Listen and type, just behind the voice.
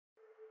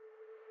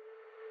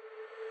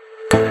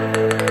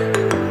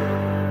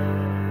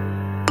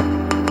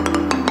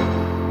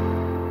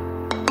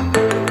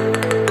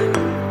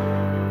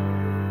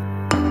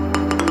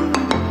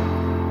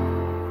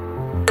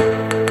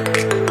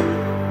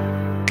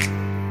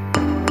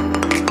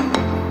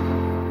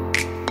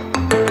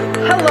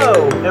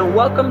and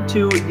welcome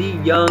to the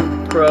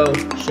Young Pro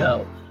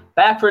Show.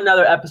 Back for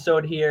another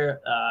episode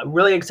here.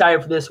 Really excited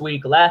for this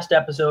week. Last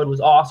episode was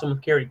awesome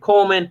with Carrie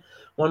Coleman,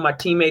 one of my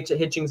teammates at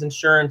Hitchings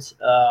Insurance.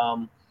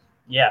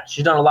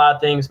 She's done a lot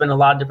of things, been in a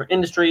lot of different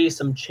industries,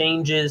 some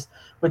changes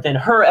within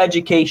her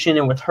education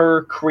and with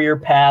her career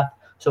path.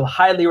 So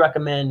highly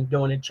recommend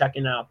going and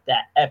checking out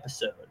that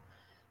episode.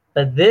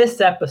 But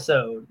this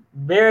episode,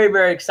 very,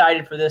 very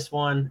excited for this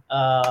one.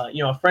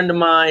 A friend of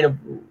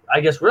mine,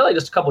 I guess really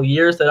just a couple of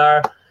years that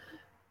our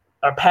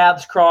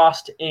paths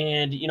crossed.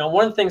 And,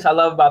 one of the things I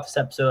love about this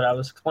episode, I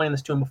was explaining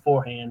this to him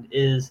beforehand,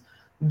 is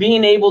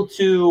being able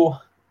to,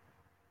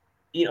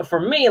 for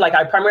me, like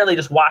I primarily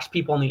just watch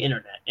people on the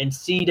internet and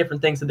see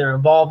different things that they're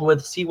involved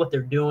with, see what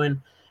they're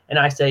doing. And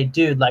I say,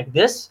 dude, like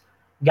this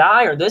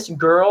guy or this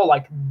girl,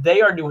 like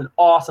they are doing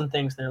awesome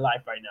things in their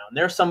life right now. And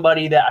there's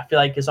somebody that I feel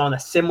like is on a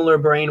similar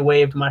brain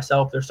wave to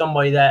myself. There's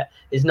somebody that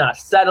is not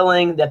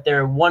settling, that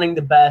they're wanting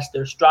the best,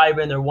 they're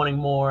striving, they're wanting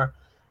more.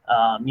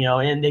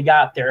 And they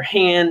got their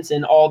hands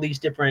in all these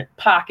different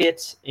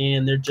pockets,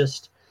 and they're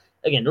just,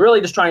 again,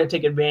 really just trying to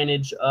take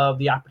advantage of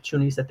the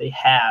opportunities that they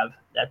have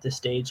at this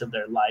stage of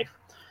their life.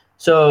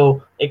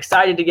 So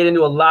excited to get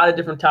into a lot of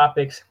different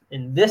topics.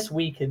 And this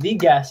week, the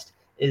guest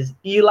is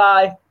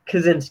Eli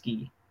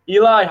Kaczynski.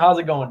 Eli, how's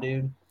it going,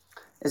 dude?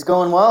 It's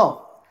going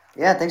well.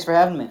 Yeah, thanks for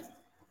having me.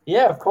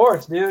 Yeah, of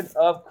course, dude.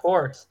 Of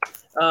course.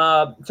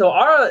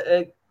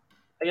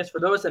 I guess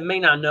for those that may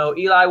not know,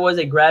 Eli was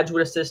a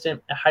graduate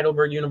assistant at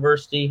Heidelberg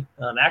University.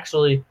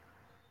 Actually,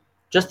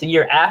 just the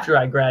year after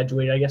I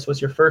graduated, I guess was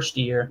your first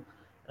year.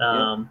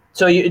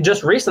 So you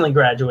just recently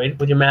graduated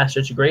with your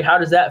master's degree. How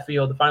does that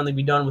feel to finally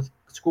be done with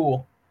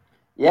school?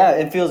 Yeah,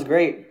 it feels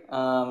great.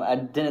 I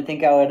didn't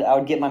think I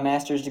would get my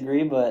master's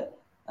degree, but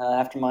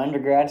after my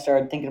undergrad,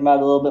 started thinking about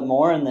it a little bit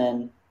more, and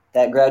then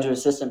that graduate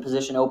assistant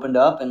position opened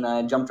up, and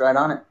I jumped right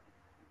on it.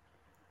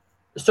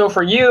 So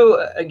for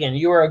you, again,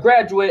 you were a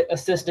graduate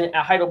assistant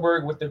at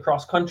Heidelberg with the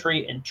cross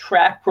country and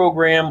track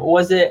program.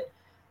 Was the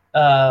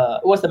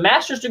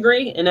master's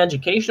degree in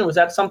education, was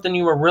that something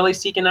you were really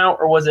seeking out,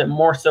 or was it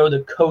more so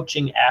the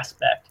coaching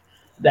aspect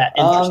that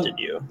interested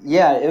you?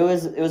 Yeah, it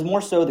was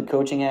more so the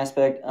coaching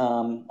aspect.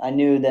 I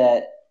knew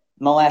that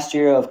my last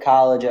year of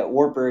college at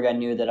Wartburg, I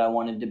knew that I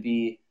wanted to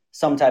be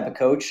some type of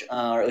coach,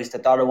 or at least I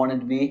thought I wanted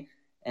to be.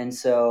 And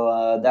so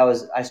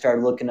I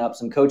started looking up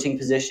some coaching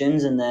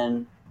positions, and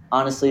then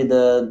honestly,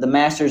 the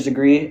master's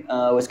degree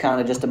was kind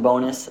of just a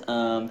bonus.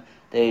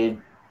 They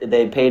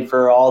paid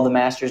for all the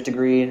master's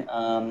degree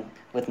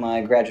with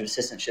my graduate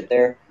assistantship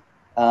there.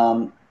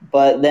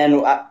 But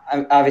then,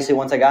 obviously,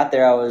 once I got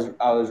there, I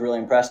was really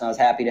impressed, and I was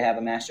happy to have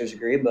a master's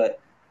degree. But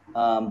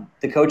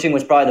the coaching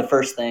was probably the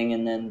first thing,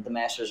 and then the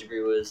master's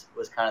degree was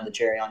kind of the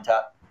cherry on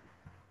top.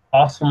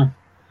 Awesome.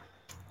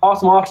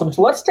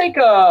 So let's take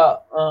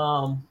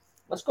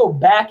let's go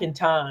back in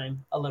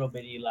time a little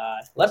bit, Eli.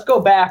 Let's go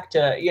back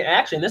to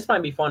actually, this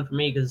might be fun for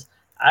me because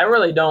I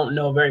really don't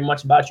know very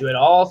much about you at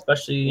all,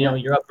 especially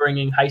your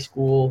upbringing, high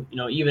school,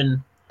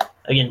 even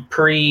again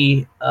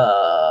pre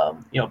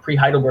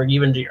Heidelberg,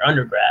 even to your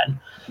undergrad.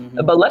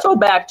 Mm-hmm. But let's go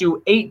back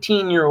to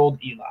 18-year-old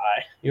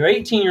Eli. You're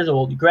 18 years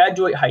old. You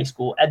graduate high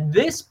school. At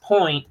this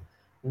point,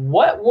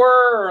 what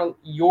were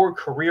your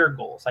career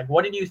goals? Like,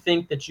 what did you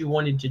think that you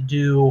wanted to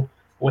do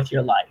with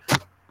your life?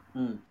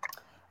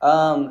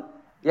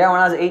 Yeah,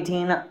 when I was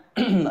 18,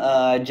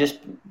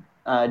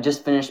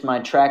 just finished my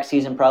track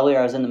season probably, or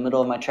I was in the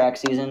middle of my track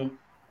season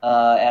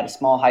at a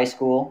small high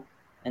school.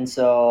 And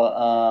so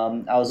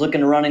I was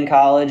looking to run in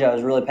college. I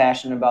was really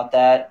passionate about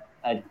that.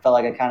 I felt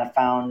like I kind of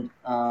found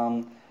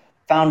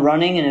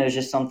running, and it was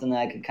just something that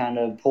I could kind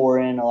of pour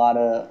in a lot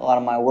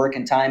of my work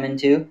and time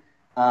into.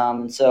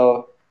 And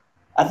so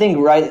I think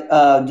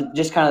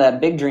just kind of that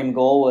big dream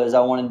goal was I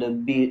wanted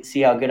to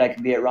see how good I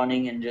could be at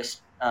running, and just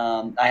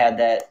I had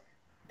that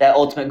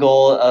ultimate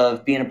goal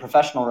of being a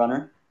professional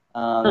runner.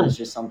 It's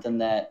just something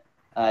that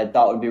I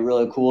thought would be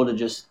really cool to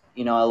just,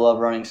 I love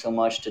running so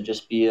much, to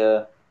just be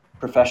a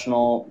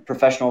professional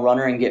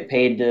runner and get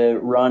paid to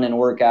run and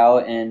work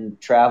out and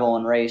travel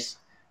and race.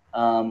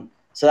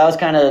 So that was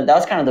kind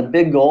of the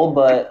big goal,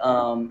 but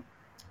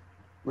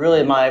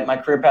really my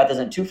career path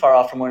isn't too far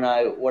off from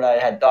what I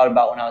had thought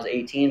about when I was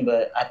 18,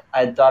 but I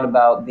had thought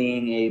about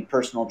being a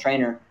personal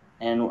trainer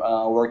and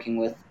working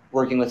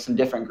with some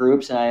different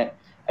groups, and I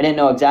didn't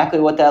know exactly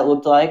what that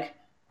looked like,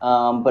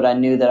 but I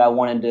knew that I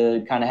wanted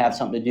to kind of have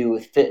something to do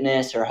with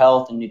fitness or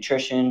health and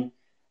nutrition,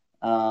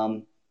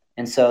 and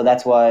so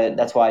that's why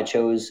I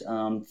chose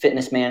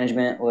fitness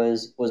management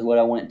was what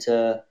I went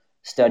to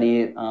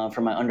study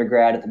for my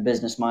undergrad at the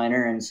business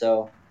minor, and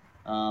so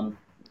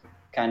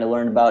kind of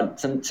learned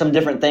about some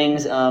different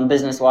things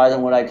business wise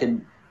and what I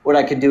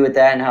could do with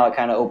that, and how it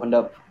kind of opened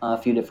up a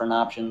few different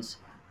options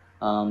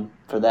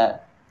for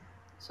that.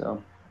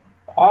 So.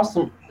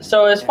 Awesome.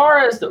 So as far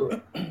as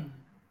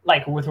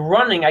with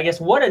running, I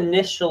guess what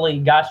initially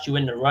got you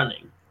into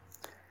running?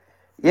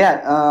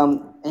 Yeah,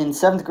 in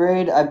 7th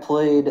grade I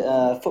played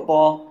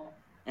football,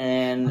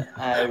 and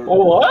I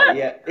what?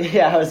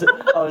 Yeah, I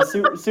was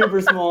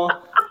super small.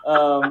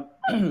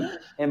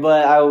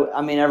 But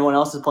I mean, everyone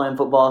else is playing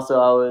football,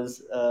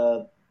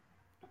 so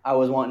I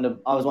was wanting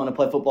to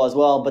play football as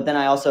well. But then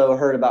I also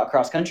heard about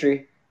cross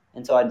country,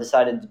 and so I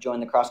decided to join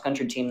the cross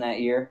country team that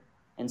year.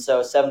 And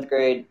so seventh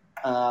grade,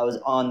 I was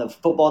on the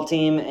football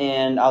team,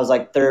 and I was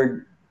like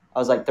third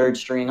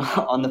string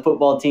on the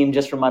football team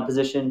just for my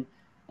position.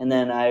 And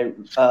then I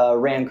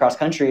ran cross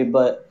country,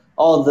 but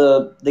all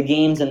the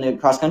games and the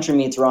cross country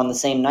meets were on the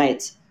same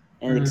nights,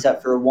 and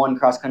except for one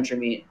cross country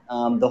meet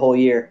the whole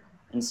year.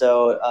 And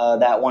so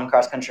that one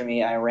cross country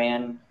meet I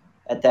ran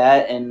at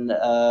that and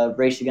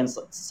raced against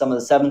some of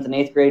the 7th and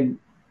 8th grade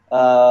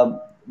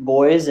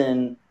boys.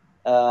 And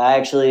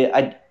I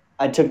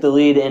took the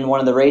lead in one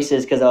of the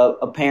races because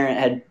a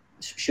parent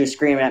she was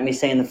screaming at me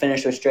saying the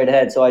finish was straight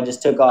ahead. So I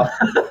just took off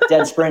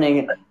dead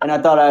sprinting, and I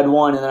thought I had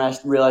won, and then I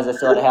realized I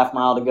still had a half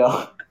mile to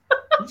go.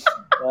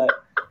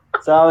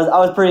 So I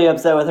was pretty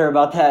upset with her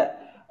about that.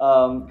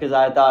 Because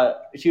I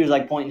thought she was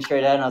like pointing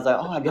straight ahead, and I was like,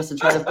 oh, I guess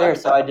it's right up there.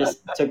 So I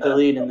just took the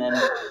lead, and then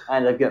I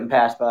ended up getting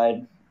passed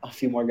by a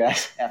few more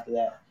guys after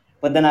that.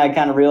 But then I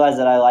kind of realized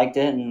that I liked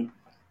it and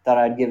thought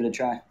I'd give it a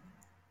try.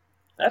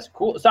 That's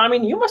cool. So, I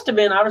mean, you must have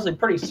been obviously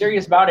pretty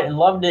serious about it and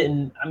loved it.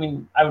 And, I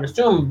mean, I would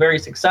assume very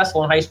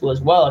successful in high school as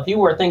well. If you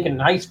were thinking in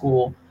high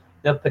school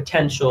the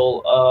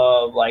potential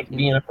of, like,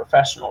 being a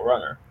professional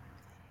runner.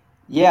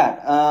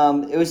 Yeah,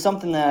 it was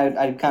something that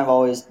I kind of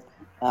always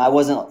I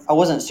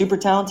wasn't super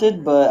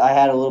talented, but I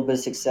had a little bit of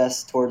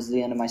success towards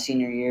the end of my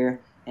senior year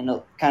and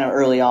kind of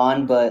early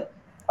on. But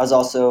I was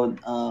also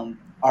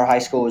our high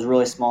school was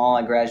really small.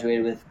 I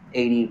graduated with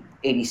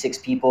 86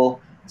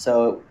 people,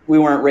 so we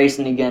weren't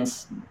racing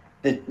against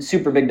the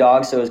super big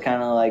dogs. So it was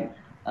kind of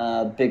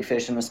like big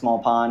fish in a small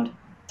pond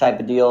type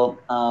of deal.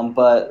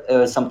 But it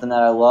was something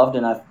that I loved,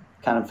 and I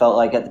kind of felt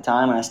like at the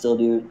time, and I still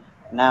do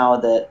now,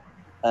 that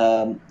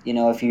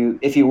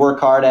if you work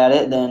hard at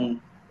it,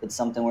 then it's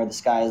something where the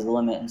sky is the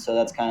limit. And so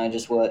that's kind of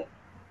just what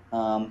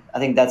I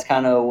think that's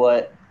kind of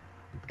what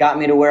got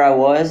me to where I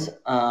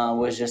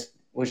was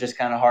just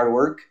kind of hard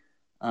work,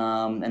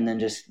 and then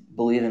just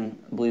believing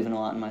a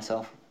lot in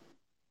myself.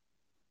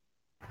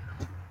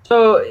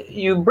 So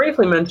you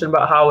briefly mentioned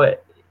about how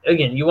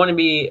you want to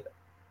be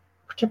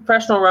a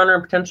professional runner,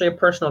 potentially a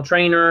personal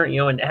trainer,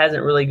 and it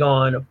hasn't really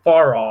gone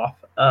far off,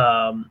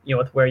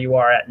 with where you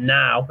are at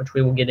now, which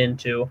we will get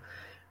into.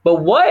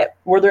 But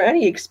were there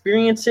any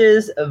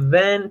experiences,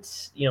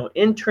 events,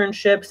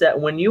 internships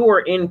that when you were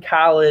in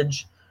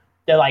college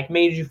that like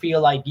made you feel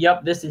like,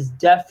 yep, this is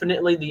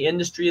definitely the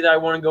industry that I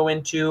want to go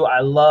into? I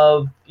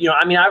love,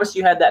 obviously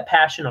you had that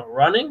passion of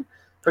running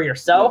for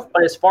yourself,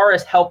 but as far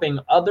as helping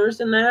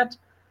others in that,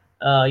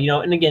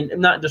 and again,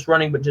 not just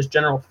running, but just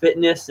general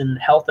fitness and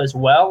health as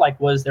well. Like,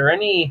 was there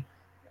any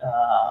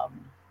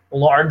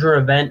larger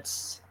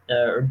events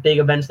or big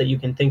events that you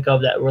can think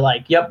of that were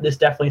like, yep, this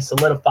definitely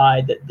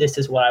solidified that this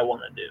is what I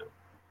want to do?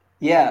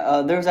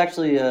 Yeah, there was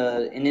actually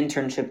an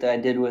internship that I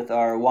did with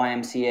our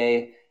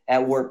YMCA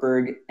at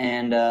Wartburg,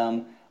 and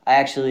I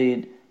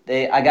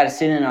got to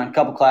sit in on a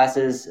couple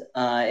classes,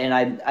 and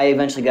I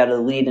eventually got to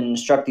lead and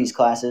instruct these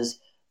classes.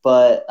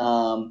 But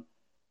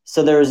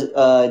so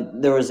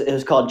it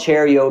was called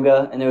chair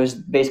yoga, and it was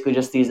basically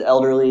just these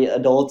elderly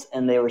adults,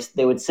 and they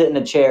would sit in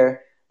a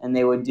chair, and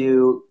they would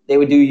do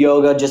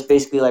yoga, just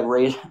basically like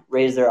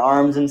raise their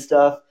arms and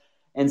stuff.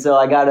 And so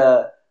I got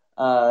to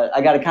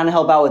kind of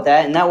help out with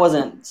that, and that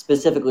wasn't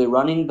specifically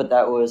running, but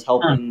that was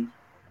helping.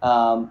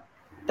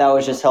 That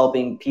was just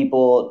helping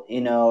people,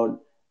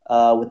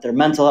 with their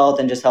mental health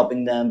and just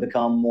helping them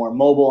become more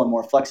mobile and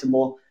more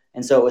flexible.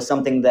 And so it was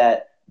something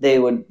that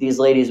these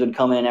ladies would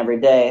come in every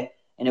day,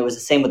 and it was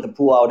the same with the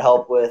pool. I would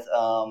help with,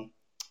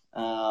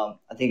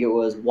 I think it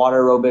was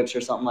water aerobics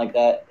or something like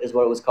that is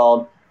what it was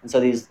called. And so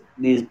these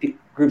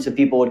groups of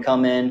people would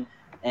come in,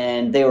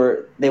 and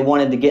they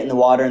wanted to get in the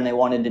water and they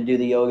wanted to do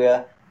the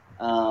yoga.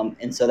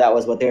 And so that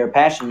was what they were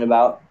passionate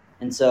about.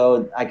 And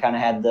so I kind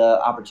of had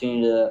the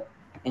opportunity to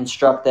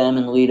instruct them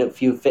and lead a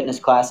few fitness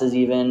classes,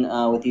 even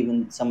with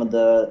even some of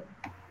the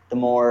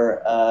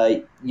more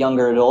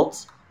younger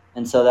adults.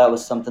 And so that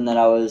was something that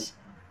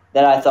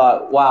I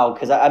thought, wow,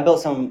 because I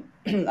built some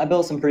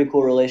pretty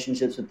cool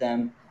relationships with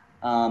them,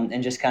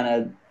 and just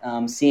kind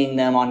of seeing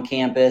them on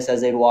campus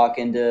as they'd walk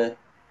into.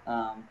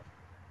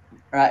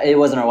 It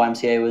wasn't our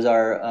YMCA; it was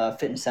our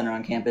fitness center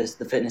on campus,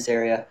 the fitness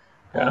area.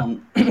 Yeah.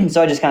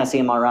 So I just kind of see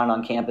them around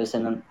on campus,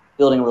 and then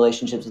building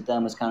relationships with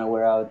them was kind of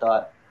where I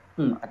thought,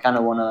 I kind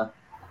of want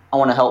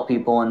to help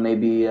people and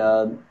maybe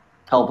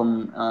help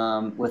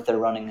them with their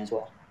running as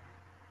well.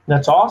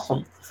 That's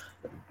awesome.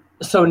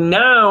 So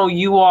now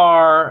you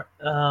are,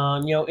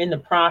 in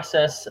the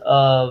process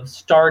of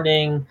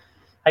starting.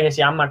 I guess,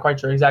 I'm not quite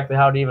sure exactly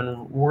how to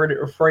even word it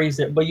or phrase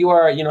it, but you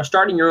are,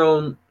 starting your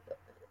own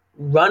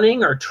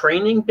running or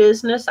training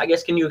business. I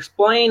guess, can you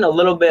explain a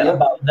little bit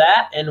about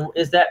that? And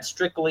is that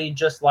strictly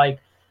just like,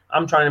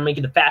 I'm trying to make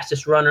it the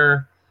fastest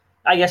runner?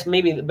 I guess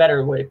maybe the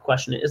better way to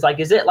question it is like,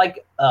 is it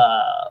like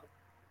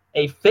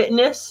a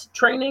fitness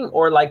training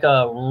or like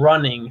a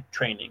running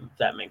training, if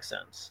that makes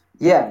sense?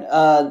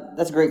 Yeah,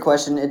 that's a great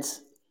question.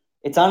 It's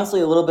honestly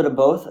a little bit of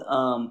both.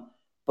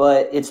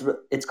 but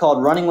it's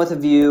called Running with a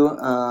View,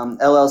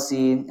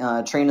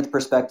 LLC, Train with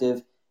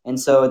Perspective. And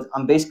so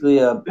I'm basically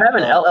You have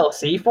an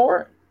LLC for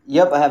it?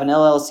 Yep, I have an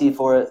LLC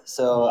for it.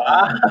 So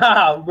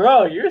wow,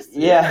 bro, you're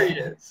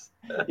serious.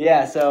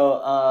 Yeah. So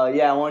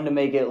I wanted to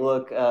make it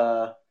look,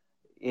 I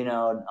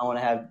want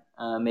to have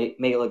make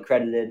it look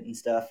credited and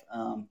stuff.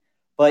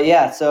 But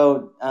yeah,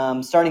 so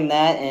starting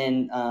that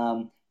and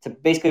to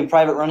basically a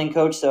private running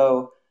coach.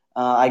 So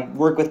I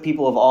work with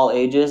people of all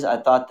ages. I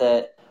thought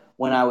that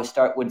when I would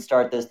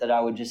start this, that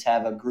I would just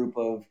have a group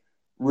of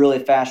really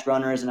fast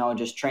runners and I would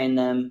just train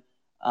them.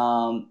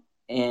 And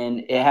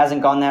it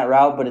hasn't gone that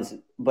route,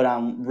 but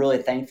I'm really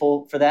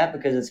thankful for that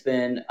because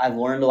I've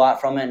learned a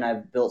lot from it and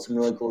I've built some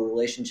really cool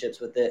relationships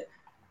with it.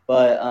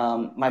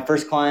 But my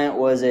first client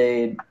was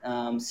a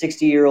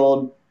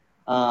 60-year-old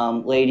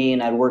lady,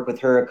 and I'd work with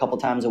her a couple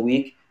times a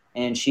week.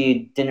 And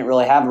she didn't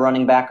really have a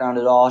running background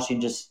at all. She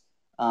just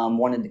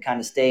wanted to kind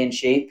of stay in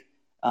shape.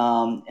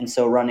 And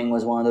so running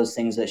was one of those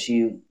things that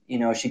she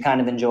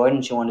kind of enjoyed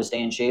and she wanted to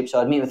stay in shape. So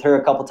I'd meet with her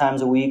a couple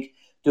times a week,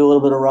 do a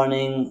little bit of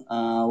running,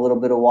 a little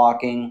bit of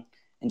walking,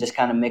 and just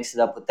kind of mix it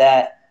up with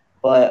that.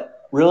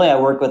 But really, I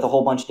worked with a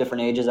whole bunch of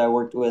different ages. I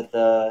worked with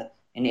an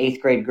 8th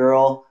grade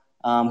girl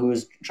who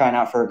was trying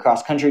out for a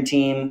cross-country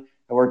team.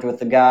 I worked with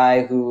a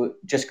guy who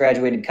just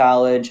graduated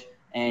college,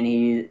 and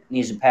he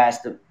needs to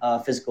pass the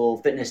physical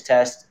fitness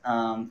test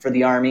for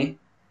the Army.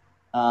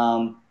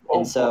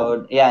 And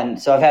so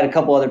I've had a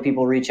couple other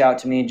people reach out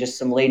to me, just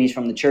some ladies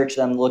from the church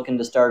that I'm looking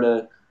to start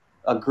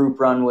a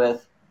group run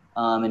with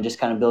and just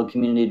kind of build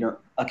community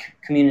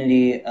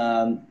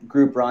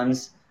group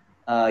runs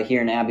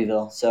here in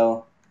Abbeville.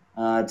 So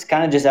it's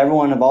kind of just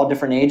everyone of all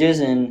different ages,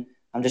 and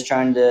I'm just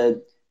trying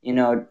to,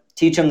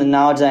 teach them the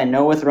knowledge that I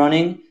know with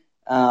running,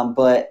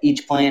 but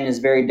each plan is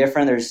very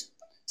different. There's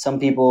some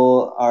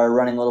people are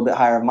running a little bit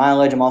higher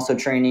mileage. I'm also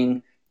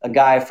training a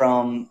guy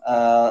from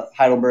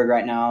Heidelberg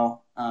right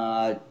now,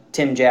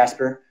 Tim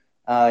Jasper.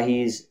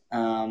 He's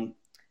wanting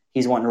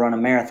to run a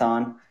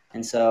marathon,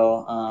 and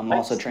so I'm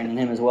also training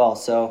him as well.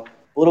 So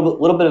a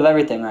little bit of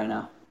everything right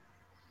now.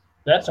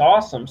 That's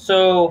awesome.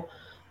 So,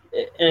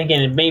 and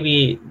again,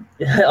 maybe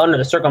under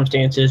the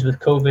circumstances with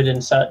COVID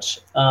and such,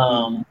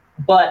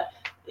 but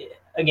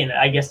again,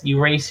 I guess you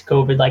erase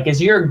COVID. Like,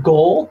 is your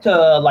goal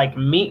to like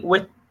meet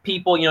with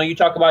people? You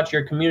talk about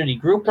your community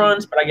group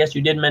runs, but I guess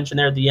you did mention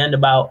there at the end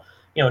about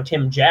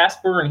Tim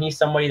Jasper, and he's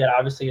somebody that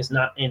obviously is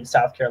not in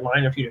South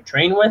Carolina for you to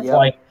train with. Yep.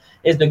 Like,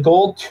 is the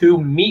goal to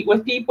meet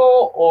with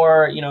people,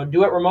 or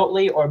do it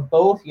remotely, or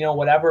both?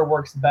 Whatever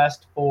works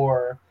best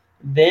for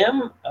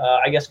them.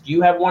 I guess, do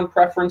you have one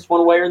preference,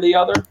 one way or the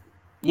other?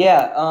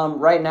 Yeah,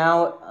 right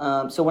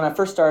now, so when I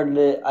first started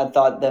it, I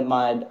thought that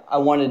I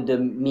wanted to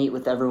meet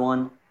with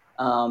everyone,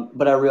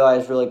 but I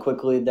realized really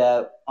quickly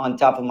that on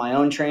top of my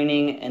own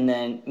training and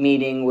then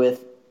meeting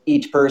with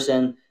each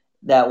person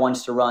that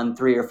wants to run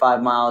 3 or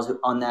 5 miles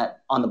on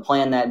the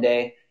plan that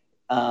day,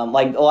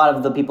 like a lot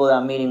of the people that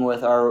I'm meeting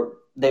with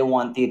they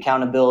want the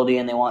accountability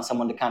and they want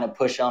someone to kind of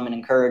push them and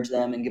encourage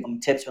them and give them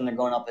tips when they're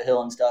going up a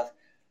hill and stuff.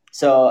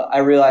 So I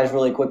realized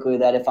really quickly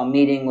that if I'm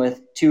meeting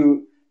with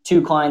two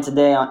clients a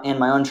day in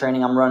my own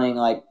training, I'm running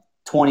like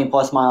 20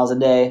 plus miles a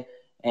day.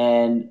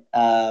 And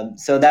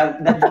so that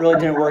really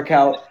didn't work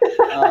out.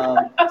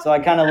 So I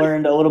kind of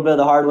learned a little bit of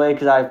the hard way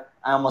because I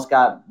almost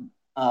got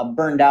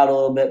burned out a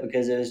little bit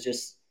because it was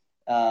just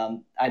I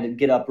had to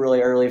get up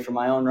really early for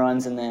my own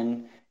runs and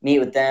then meet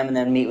with them and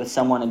then meet with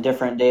someone a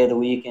different day of the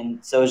week.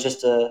 And so it was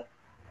just a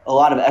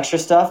lot of extra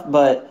stuff,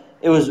 but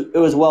it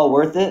was well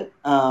worth it.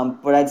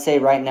 But I'd say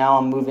right now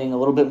I'm moving a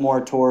little bit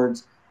more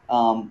towards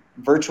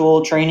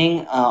virtual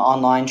training,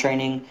 online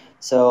training.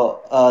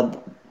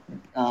 So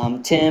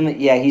Tim,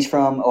 he's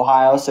from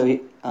Ohio, so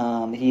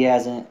he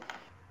hasn't.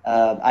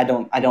 I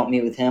don't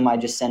meet with him. I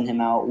just send him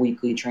out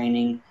weekly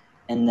training,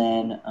 and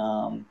then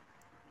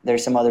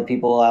there's some other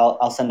people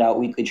I'll send out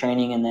weekly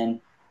training, and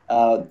then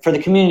for the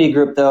community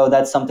group though,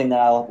 that's something that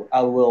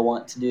I will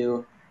want to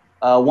do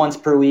once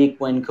per week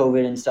when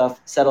COVID and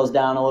stuff settles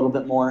down a little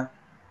bit more.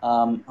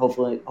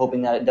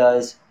 Hoping that it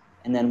does,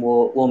 and then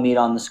we'll meet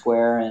on the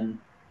square, and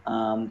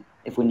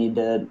if we need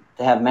to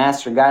have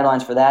masks or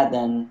guidelines for that,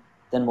 then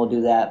we'll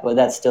do that. But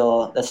that's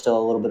still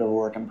a little bit of a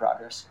work in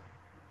progress.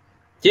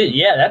 Dude,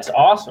 yeah, that's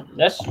awesome.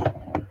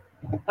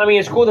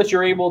 It's cool that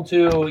you're able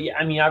to.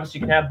 Obviously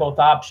you can have both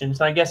options.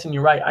 And I guess, and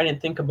you're right. I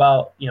didn't think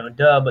about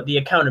but the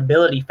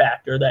accountability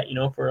factor that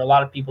for a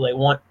lot of people they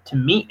want to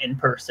meet in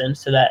person,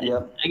 so that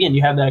again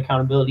you have that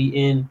accountability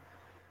in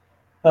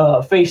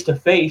face to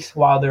face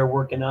while they're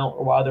working out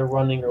or while they're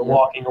running or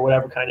walking or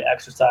whatever kind of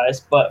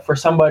exercise. But for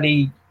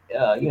somebody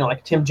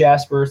like Tim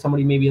Jasper,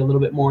 somebody maybe a little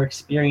bit more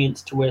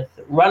experienced with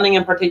running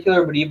in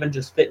particular, but even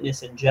just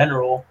fitness in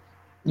general,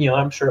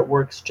 I'm sure it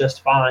works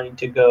just fine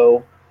to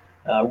go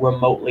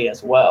remotely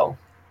as well.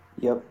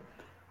 Yep.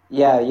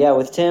 Yeah.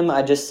 With Tim,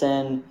 I just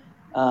send.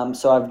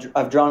 So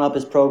I've drawn up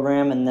his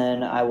program, and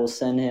then I will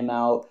send him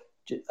out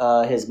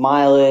his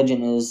mileage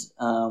and his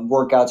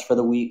workouts for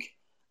the week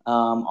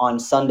on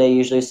Sunday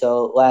usually.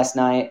 So last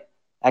night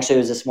Actually, it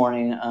was this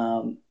morning.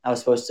 I was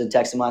supposed to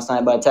text him last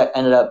night, but I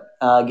ended up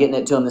getting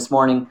it to him this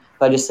morning.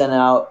 But I just sent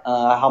out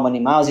how many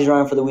miles he's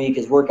running for the week,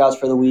 his workouts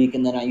for the week,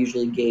 and then I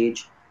usually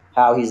gauge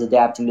how he's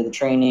adapting to the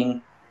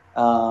training.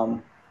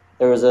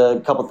 There was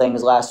a couple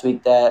things last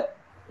week that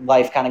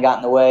life kind of got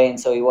in the way, and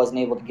so he wasn't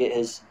able to get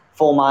his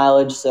full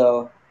mileage.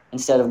 So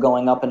instead of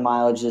going up in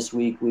mileage this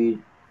week, we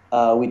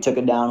took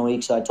a down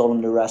week. So I told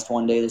him to rest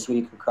one day this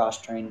week for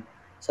cross train.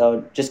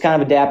 So just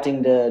kind of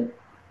adapting to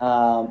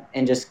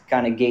and just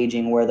kind of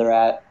gauging where they're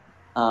at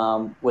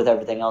with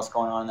everything else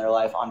going on in their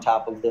life on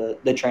top of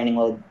the training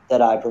load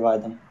that I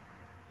provide them.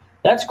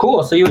 That's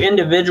cool. So you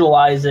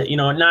individualize it,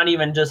 not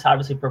even just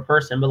obviously per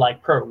person, but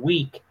like per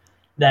week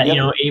that,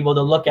 Yep. Able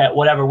to look at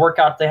whatever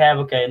workout they have.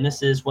 Okay. And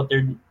this is what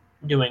they're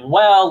doing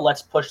well.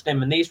 Let's push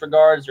them in these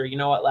regards. Or,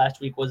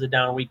 last week was a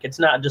down week. It's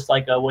not just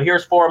like,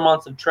 here's 4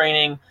 months of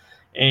training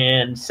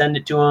and send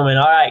it to them. And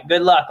all right,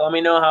 good luck. Let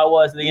me know how it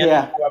was at the end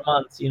of 4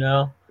 months,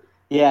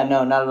 Yeah,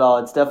 no, not at all.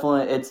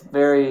 It's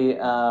very,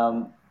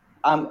 I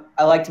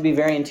like to be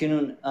very in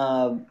tune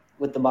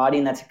with the body,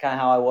 and that's kind of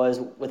how I was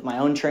with my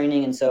own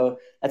training. And so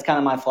that's kind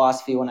of my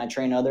philosophy when I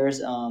train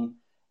others.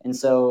 And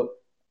so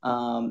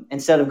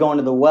instead of going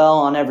to the well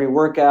on every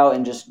workout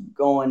and just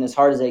going as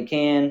hard as they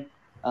can,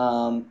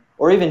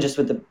 or even just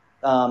with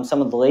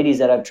some of the ladies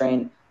that I've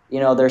trained,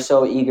 they're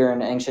so eager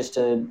and anxious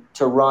to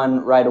run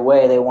right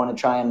away. They want to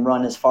try and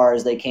run as far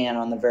as they can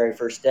on the very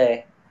first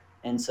day.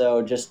 And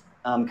so just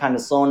kind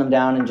of slowing them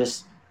down and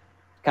just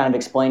kind of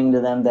explaining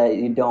to them that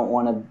you don't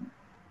want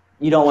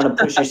to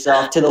push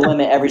yourself to the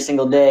limit every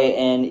single day.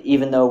 And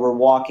even though we're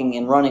walking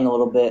and running a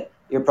little bit,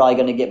 you're probably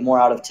going to get more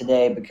out of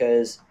today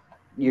because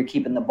you're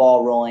keeping the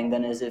ball rolling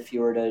than as if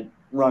you were to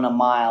run a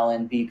mile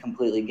and be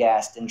completely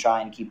gassed and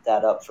try and keep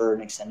that up for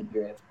an extended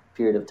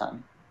period of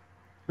time.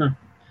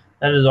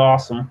 That is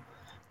awesome.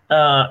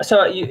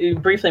 So you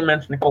briefly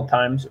mentioned a couple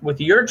times with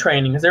your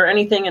training, is there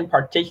anything in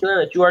particular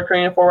that you are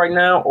training for right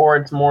now, or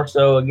it's more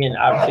so, again,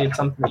 obviously it's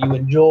something that you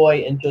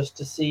enjoy and just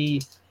to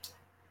see,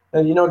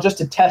 just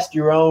to test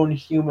your own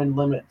human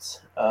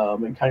limits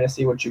and kind of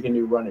see what you can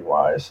do running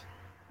wise?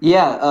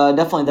 Yeah,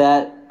 definitely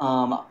that.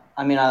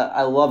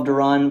 I love to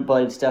run,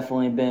 but it's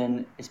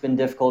been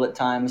difficult at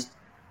times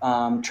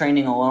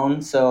training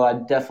alone. So I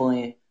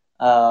definitely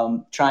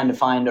trying to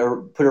find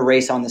or put a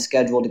race on the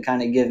schedule to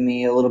kind of give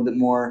me a little bit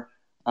more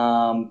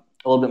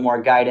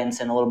guidance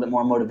and a little bit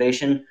more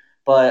motivation.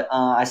 But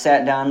I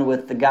sat down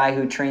with the guy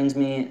who trains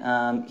me.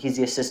 He's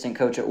the assistant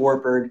coach at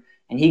Wartburg,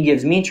 and he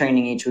gives me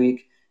training each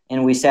week.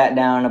 And we sat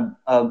down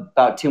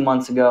about 2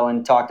 months ago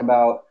and talked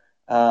about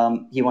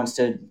he wants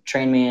to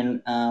train me,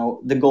 and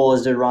the goal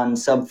is to run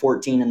sub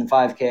 14 in the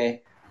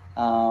 5K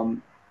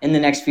in the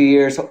next few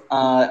years.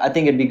 I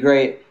think it'd be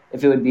great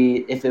if it would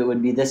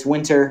be this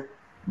winter,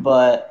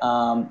 but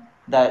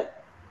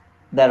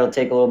that'll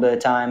take a little bit of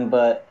time.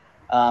 But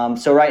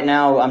so right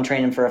now I'm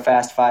training for a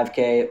fast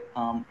 5K.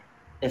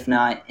 If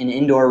not an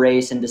indoor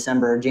race in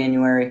December or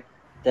January,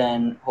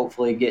 then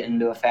hopefully get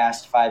into a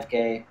fast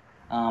 5K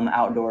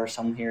outdoor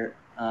some here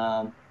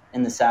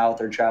in the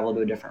South, or travel to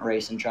a different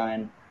race and try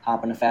and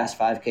hop in a fast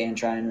 5K and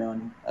try and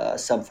run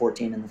sub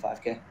 14 in the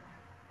 5K.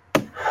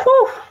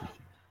 Whew.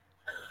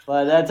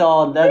 But that's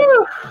all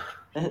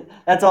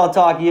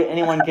talk.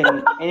 Anyone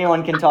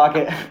can talk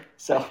it.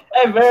 So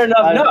hey, fair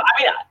enough.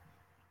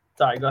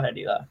 Sorry, go ahead,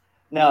 Eli.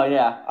 No,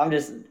 yeah,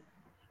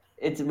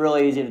 it's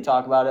really easy to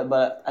talk about it,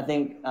 but I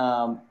think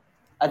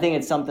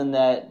it's something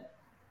that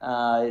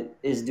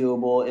is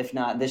doable. If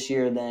not this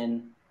year,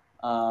 then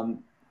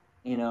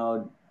in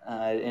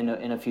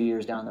a few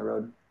years down the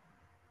road.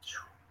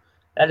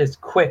 That is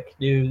quick,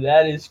 dude.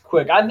 That is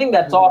quick. I think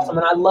that's awesome,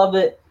 and I love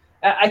it.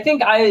 I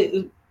think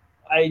I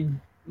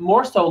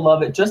more so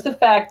love it just the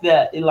fact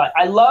that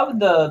I love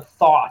the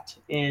thought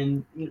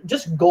in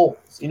just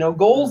goals.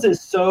 Goals is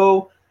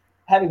so.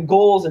 Having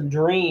goals and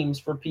dreams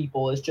for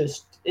people is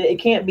just, it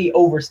can't be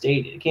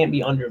overstated. It can't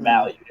be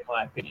undervalued, in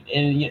my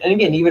opinion. And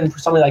again, even for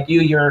somebody like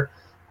you, you're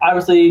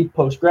obviously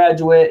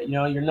postgraduate,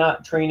 you're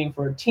not training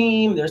for a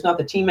team. There's not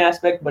the team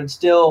aspect, but it's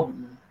still,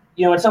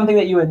 it's something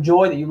that you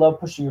enjoy, that you love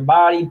pushing your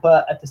body.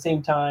 But at the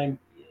same time,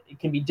 it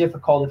can be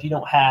difficult if you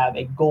don't have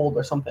a goal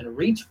or something to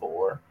reach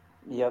for.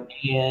 Yep.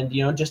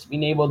 And, just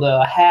being able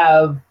to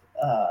have,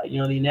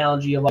 the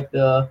analogy of like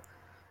the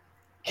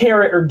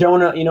carrot or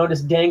donut,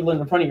 just dangling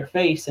in front of your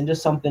face, and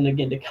just something,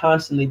 again, to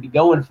constantly be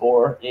going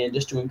for and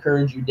just to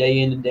encourage you day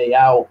in and day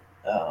out.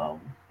 I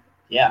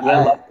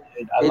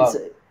love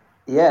it.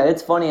 Yeah,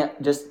 it's funny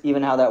just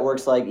even how that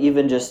works. Like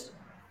even just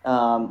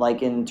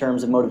like in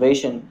terms of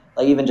motivation,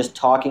 like even just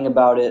talking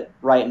about it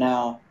right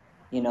now,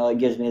 it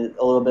gives me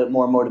a little bit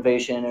more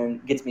motivation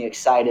and gets me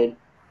excited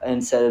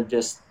instead of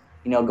just,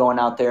 going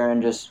out there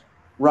and just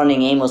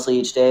running aimlessly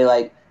each day.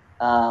 Like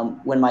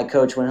when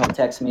he'll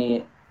text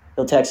me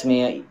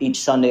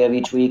each Sunday of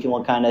each week,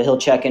 and he'll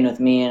check in with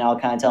me, and I'll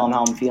kind of tell him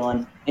how I'm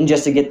feeling, and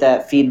just to get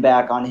that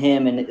feedback on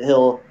him, and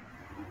he'll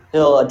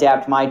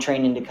adapt my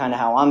training to kind of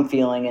how I'm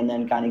feeling, and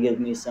then kind of give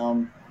me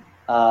some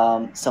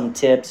some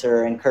tips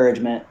or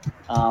encouragement,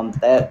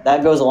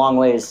 that goes a long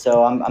ways.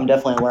 So I'm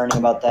definitely learning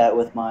about that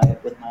with my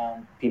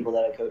own people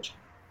that I coach.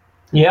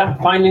 Yeah,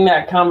 finding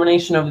that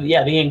combination of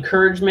the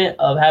encouragement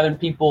of having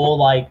people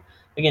like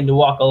again to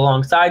walk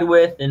alongside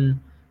with and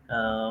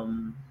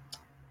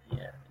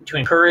to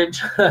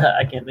encourage.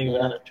 I can't think of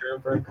another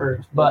term for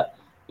encourage, but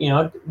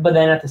but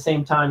then at the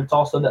same time, it's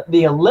also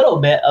the a little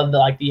bit of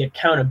the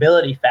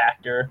accountability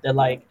factor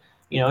that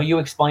you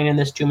explaining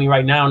this to me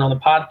right now and on the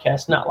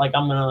podcast. Not like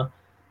I'm gonna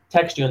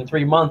text you in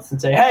 3 months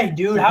and say, "Hey,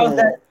 dude, how's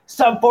that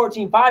sub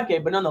 14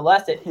 5K?" But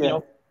nonetheless,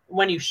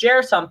 when you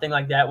share something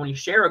like that, when you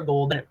share a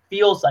goal, then it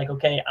feels like,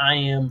 okay, I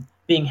am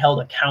being held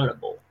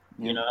accountable.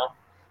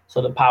 So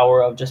the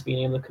power of just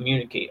being able to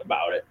communicate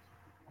about it.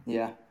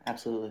 Yeah,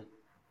 absolutely.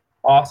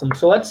 Awesome.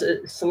 So let's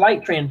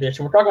slight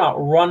transition. We're talking about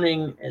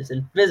running as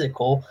in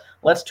physical.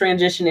 Let's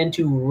transition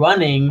into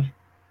running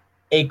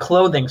a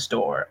clothing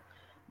store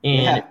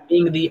and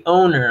being the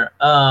owner.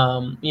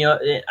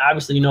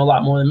 Obviously you know a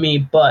lot more than me,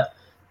 but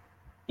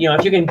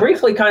if you can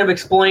briefly kind of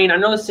explain, I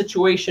know the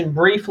situation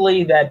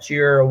briefly that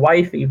your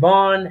wife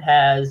Yvonne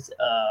has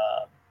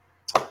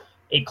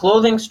a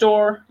clothing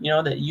store.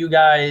 That you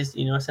guys,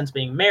 since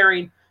being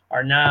married,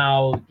 are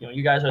now,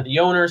 you guys are the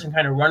owners and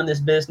kind of running this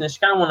business.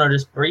 You kind of want to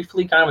just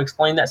briefly kind of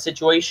explain that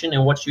situation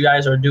and what you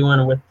guys are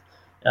doing with,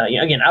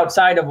 again,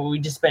 outside of what we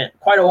just spent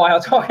quite a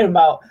while talking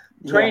about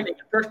training,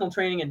 personal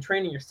training and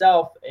training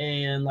yourself.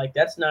 And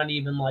that's not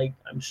even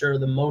I'm sure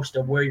the most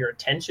of where your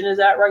attention is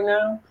at right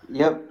now.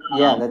 Yep.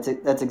 Yeah,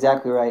 that's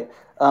exactly right.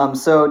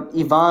 So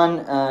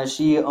Yvonne,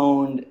 she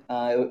owned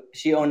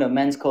a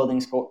men's clothing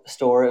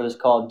store. It was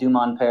called Du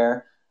Mon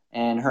Pere,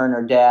 and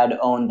her dad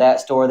owned that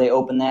store. They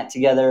opened that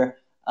together.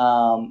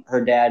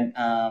 Her dad,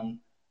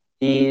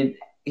 he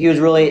was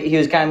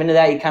kind of into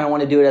that. He kind of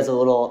wanted to do it as a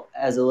little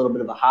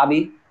bit of a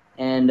hobby,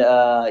 and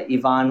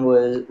Yvonne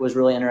was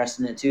really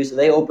interested in it too. So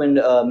they opened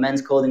a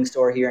men's clothing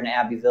store here in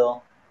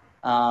Abbeville.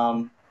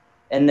 And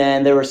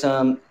then there were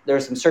some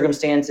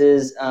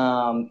circumstances.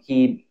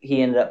 He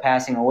ended up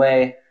passing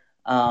away,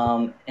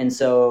 and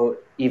so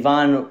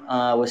Yvonne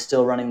was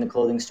still running the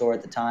clothing store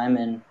at the time,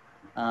 and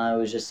it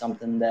was just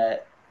something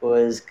that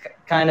was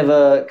kind of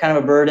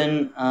a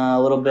burden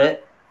a little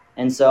bit.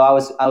 And so I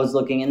was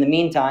looking. In the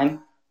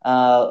meantime,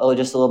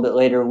 just a little bit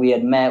later, we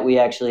had met. We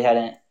actually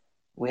hadn't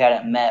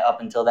met up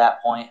until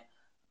that point.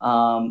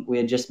 We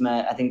had just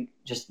met, I think,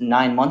 just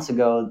 9 months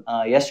ago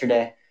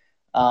yesterday.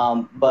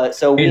 But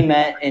so we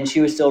met, and she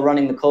was still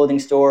running the clothing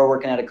store,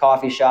 working at a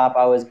coffee shop.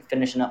 I was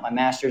finishing up my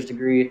master's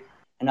degree,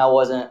 and I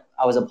was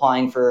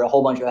applying for a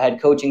whole bunch of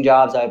head coaching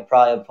jobs. I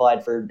probably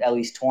applied for at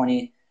least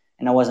 20,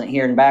 and I wasn't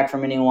hearing back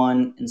from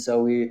anyone. And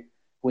so we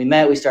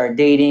met, we started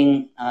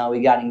dating,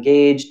 we got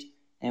engaged,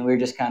 and we were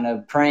just kind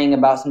of praying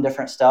about some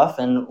different stuff.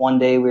 And one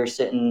day we were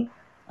sitting,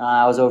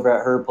 I was over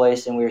at her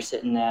place, and we were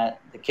sitting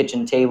at the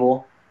kitchen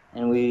table,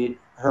 and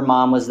her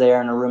mom was there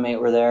and her roommate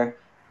were there.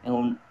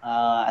 And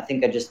I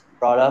think I just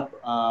brought up,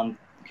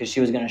 because she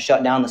was going to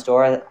shut down the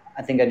store,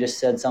 I think I just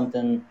said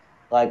something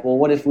like, well,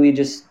 what if we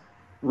just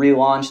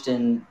relaunched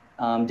and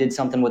did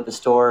something with the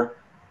store,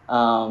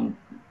 kind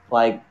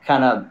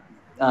of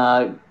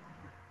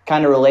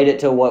related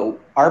to what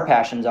our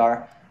passions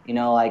are,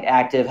 like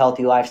active,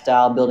 healthy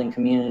lifestyle, building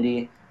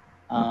community,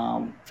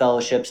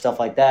 fellowship, stuff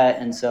like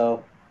that. And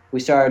so we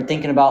started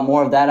thinking about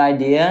more of that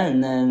idea,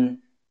 and then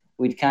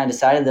we kind of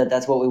decided that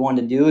that's what we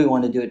wanted to do. We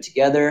wanted to do it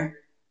together.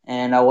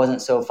 And I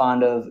wasn't so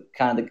fond of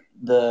kind of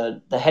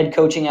the head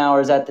coaching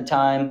hours at the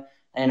time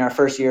in our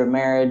first year of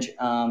marriage,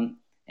 and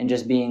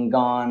just being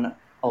gone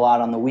a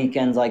lot on the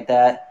weekends like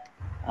that.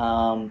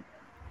 Kind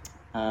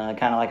of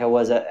like I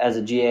was as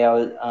a GA.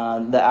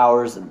 The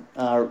hours,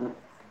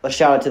 a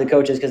shout out to the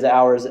coaches, because the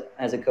hours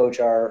as a coach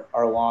are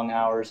long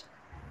hours.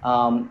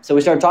 So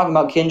we started talking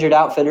about Kindred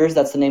Outfitters.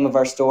 That's the name of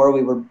our store.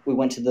 We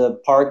went to the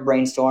park,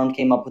 brainstormed,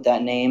 came up with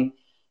that name,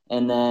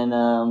 and then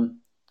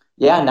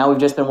now we've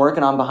just been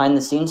working on behind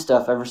the scenes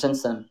stuff ever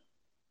since then.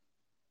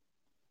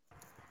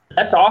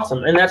 That's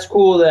awesome. And that's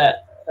cool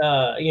that,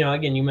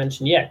 again, you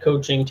mentioned,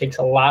 coaching takes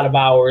a lot of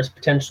hours.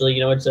 Potentially,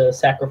 it's a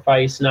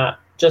sacrifice, not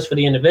just for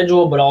the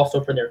individual, but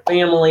also for their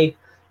family.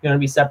 You're going to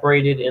be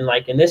separated. And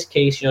in this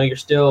case, you're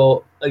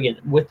still, again,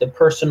 with the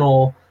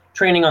personal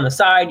training on the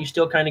side, you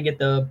still kind of get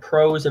the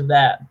pros of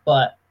that,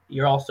 but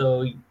you're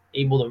also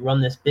able to run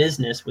this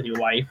business with your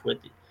wife, with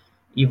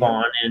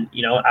Yvonne, and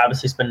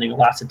obviously spending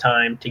lots of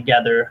time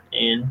together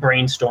and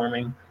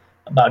brainstorming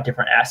about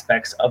different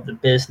aspects of the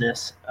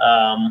business.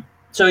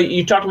 So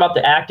you talked about the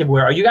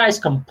activewear. Are you guys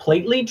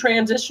completely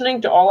transitioning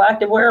to all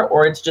activewear,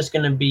 or it's just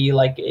going to be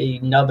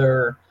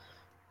another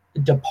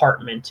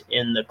department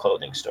in the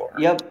clothing store?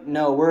 Yep.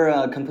 No,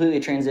 we're completely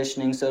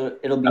transitioning. So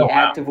it'll be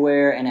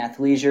activewear and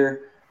athleisure.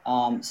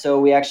 So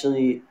we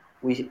actually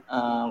we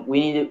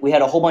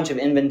had a whole bunch of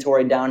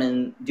inventory down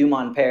in Du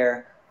Mon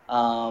Pere.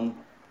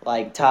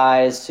 Like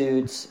ties,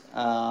 suits,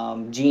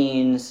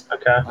 jeans,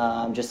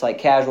 just like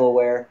casual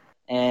wear.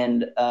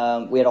 And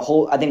we had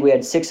I think we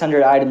had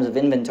 600 items of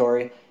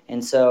inventory.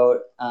 And so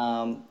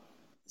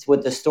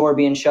with the store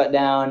being shut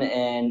down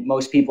and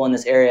most people in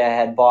this area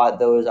had bought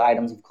those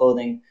items of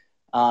clothing,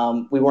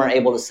 we weren't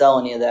able to sell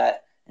any of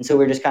that. And so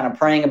we were just kind of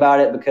praying about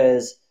it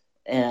because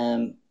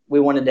we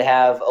wanted to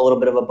have a little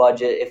bit of a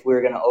budget. If we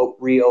were going to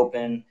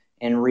reopen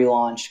and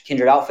relaunch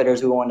Kindred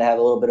Outfitters, we wanted to have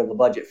a little bit of a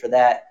budget for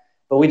that.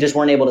 But we just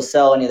weren't able to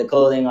sell any of the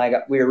clothing. Like,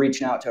 we were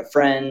reaching out to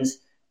friends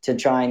to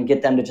try and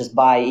get them to just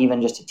buy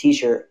even just a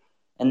T-shirt.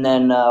 And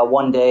then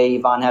one day,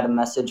 Yvonne had a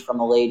message from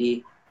a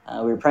lady.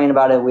 We were praying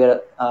about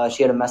it.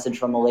 She had a message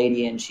from a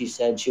lady, and she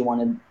said her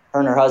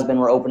and her husband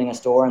were opening a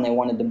store, and they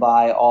wanted to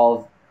buy all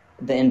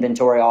of the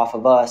inventory off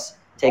of us,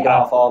 take it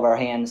off all of our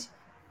hands.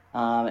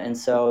 And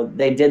so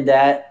they did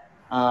that.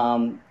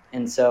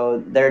 And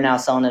so they're now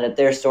selling it at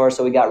their store.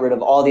 So we got rid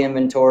of all the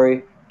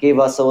inventory, gave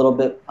us a little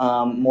bit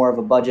more of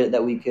a budget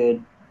that we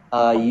could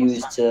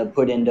use to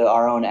put into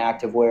our own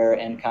activewear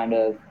and kind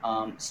of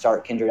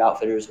start Kindred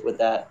Outfitters with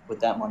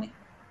that money.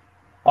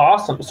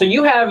 Awesome. So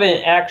you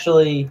haven't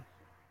actually,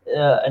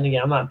 and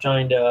again, I'm not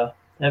trying to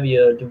have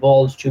you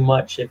divulge too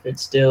much if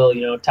it's still,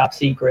 top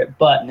secret,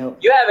 but Nope.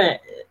 You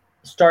haven't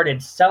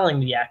started selling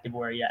the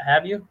activewear yet,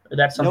 have you? Or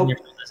that's something Nope.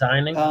 you're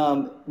designing?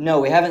 No,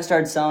 we haven't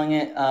started selling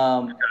it.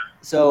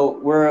 So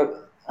we're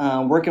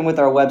working with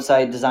our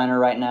website designer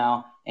right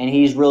now, and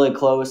he's really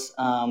close.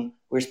 We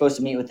were supposed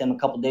to meet with him a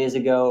couple days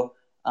ago,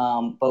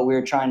 but we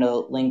were trying to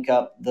link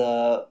up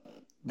the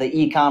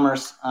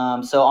e-commerce.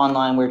 So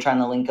online, we were trying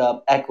to link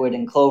up Ecwid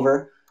and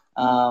Clover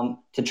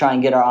to try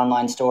and get our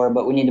online store,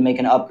 but we need to make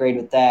an upgrade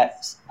with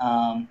that.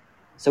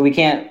 So we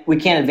can't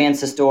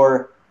advance the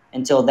store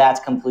until that's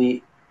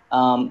complete.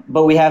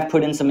 But we have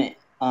put in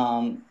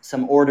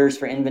some orders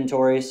for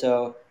inventory.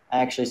 So I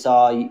actually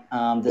saw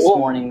this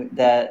morning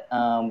that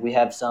we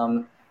have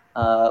some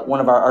one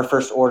of our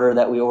first order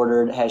that we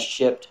ordered has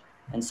shipped,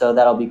 and so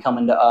that'll be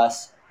coming to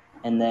us.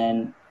 And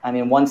then,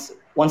 once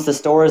the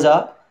store is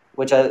up,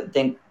 which I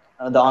think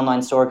the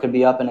online store could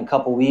be up in a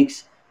couple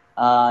weeks,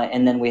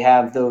 and then we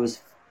have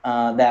those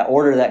that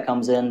order that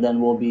comes in,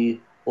 then we'll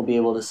be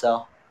able to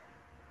sell.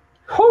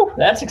 Whew,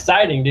 that's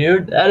exciting,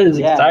 dude. That is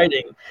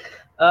exciting.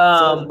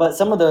 But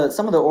some of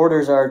the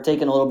orders are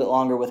taking a little bit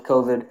longer with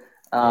COVID.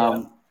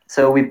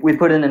 So we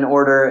put in an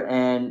order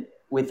and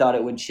we thought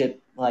it would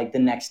ship like the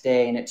next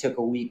day, and it took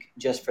a week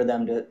just for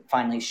them to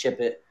finally ship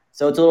it.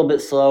 So it's a little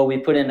bit slow. We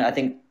put in, I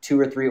think, 2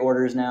 or 3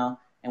 orders now,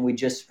 and we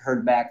just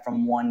heard back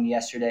from one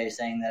yesterday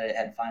saying that it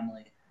had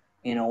finally,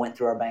 went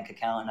through our bank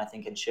account, and I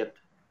think it shipped.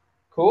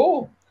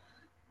 Cool.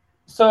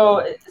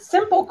 So,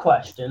 simple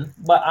question,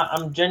 but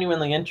I'm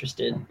genuinely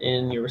interested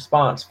in your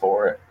response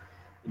for it.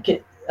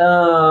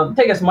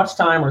 Take as much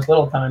time or as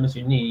little time as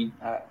you need.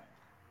 All right.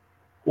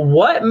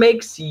 What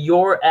makes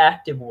your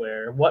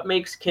activewear, what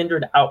makes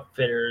Kindred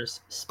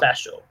Outfitters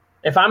special?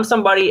 If I'm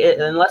somebody,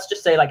 and let's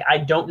just say, like, I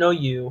don't know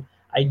you,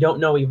 I don't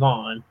know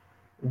Yvonne,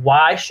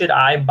 why should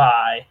I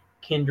buy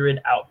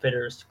Kindred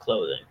Outfitters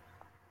clothing?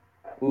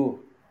 Ooh,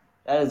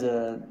 that is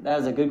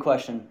a good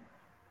question.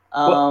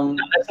 Well,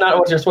 that's not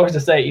what you're supposed to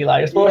say, Eli.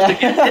 You're supposed to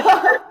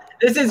get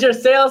this is your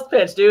sales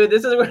pitch, dude.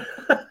 This is what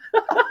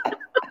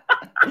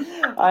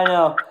I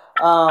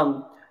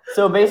know.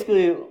 So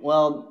basically,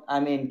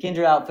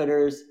 Kindred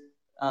Outfitters,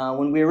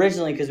 when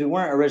because we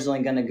weren't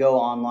originally going to go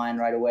online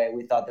right away.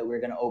 We thought that we were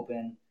going to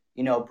open,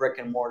 brick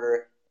and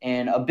mortar.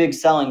 And a big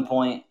selling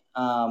point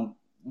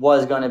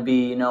was going to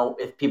be,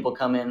 if people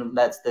come in,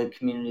 that's the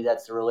community,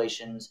 that's the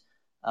relations.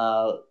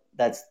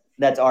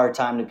 That's our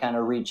time to kind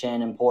of reach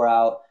in and pour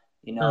out,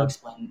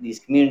 explain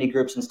these community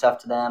groups and stuff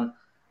to them.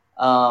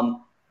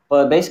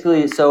 But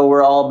basically, so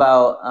we're all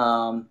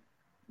about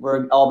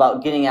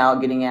getting out,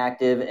 getting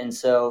active. And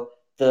so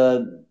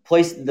the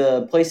places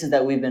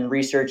that we've been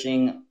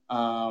researching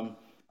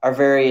are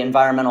very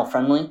environmental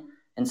friendly.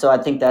 And so I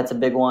think that's a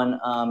big one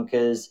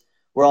because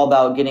we're all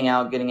about getting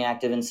out, getting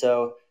active. And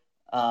so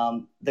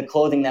the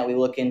clothing that we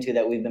look into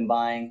that we've been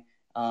buying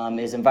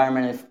is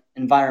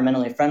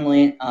environmentally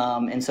friendly.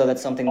 And so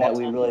that's something that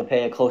we really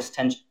pay close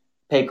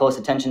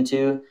attention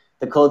to.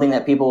 The clothing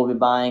that people will be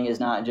buying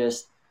is not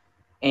just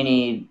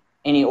any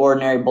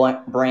ordinary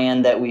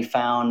brand that we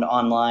found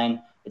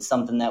online. It's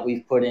something that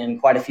we've put in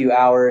quite a few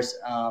hours,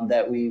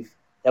 that we've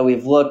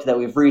looked, that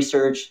we've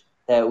researched,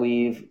 that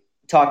we've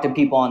talked to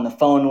people on the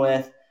phone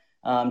with.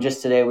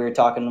 Just today we were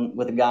talking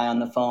with a guy on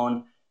the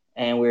phone,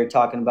 and we were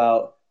talking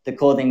about the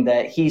clothing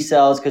that he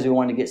sells because we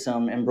wanted to get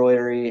some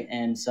embroidery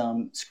and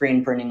some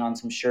screen printing on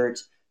some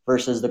shirts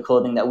versus the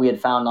clothing that we had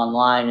found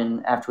online.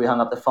 And after we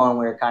hung up the phone,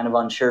 we were kind of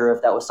unsure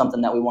if that was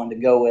something that we wanted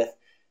to go with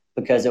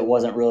because it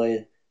wasn't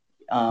really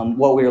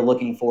what we were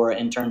looking for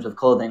in terms of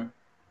clothing.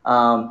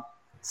 No,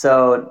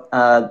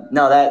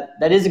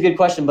 that is a good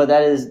question, but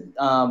that is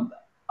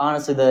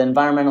honestly the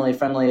environmentally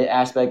friendly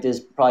aspect is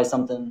probably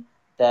something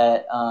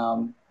that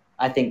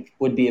I think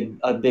would be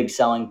a big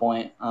selling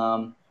point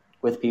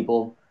with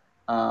people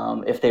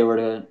if they were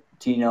to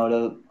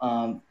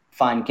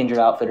find Kindred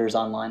Outfitters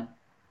online.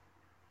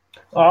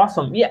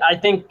 Awesome. Yeah, I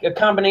think a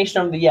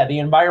combination of the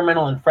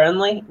environmental and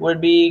friendly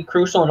would be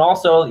crucial. And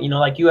also,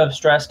 like you have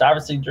stressed,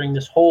 obviously, during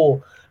this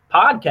whole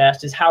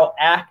podcast is how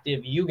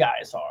active you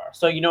guys are.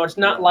 So, it's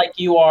not like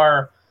you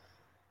are,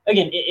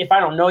 again, if I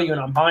don't know you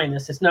and I'm buying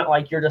this, it's not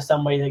like you're just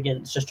somebody that, again,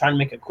 is just trying to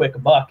make a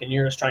quick buck and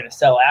you're just trying to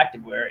sell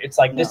activewear. It's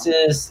like, this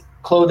is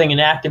clothing and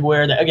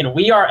activewear that, again,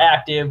 we are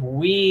active.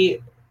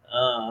 We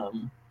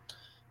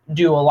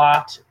do a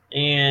lot,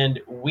 and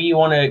we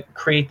want to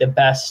create the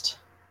best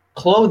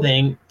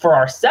clothing for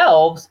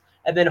ourselves.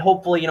 And then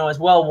hopefully, as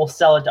well, we'll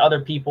sell it to other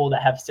people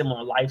that have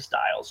similar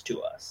lifestyles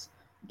to us.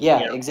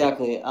 Yeah,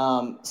 exactly.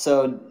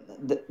 So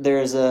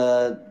there's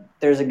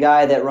a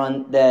guy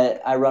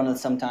that I run with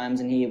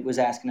sometimes, and he was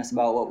asking us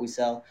about what we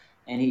sell.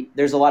 And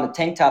there's a lot of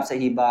tank tops that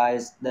he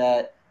buys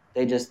that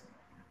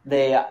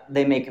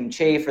they make him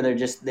chafe, or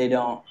they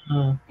don't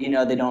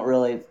they don't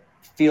really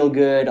feel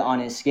good on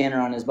his skin or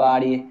on his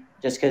body,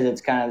 just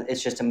because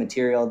it's just a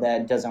material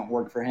that doesn't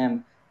work for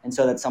him. And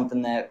so that's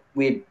something that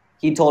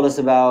he told us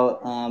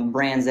about,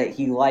 brands that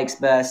he likes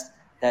best,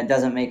 that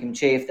doesn't make him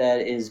chafe,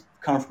 that is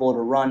comfortable to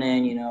run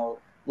in,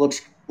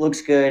 looks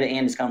good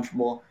and is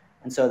comfortable.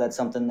 And so that's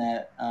something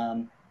that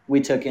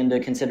we took into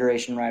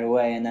consideration right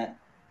away, and that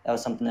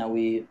was something that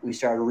we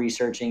started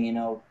researching,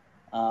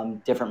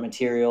 different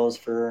materials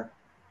for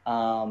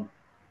that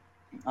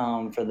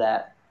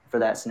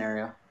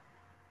scenario.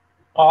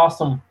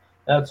 Awesome.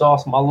 That's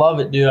awesome. I love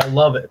it, dude. I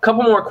love it. A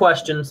couple more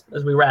questions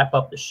as we wrap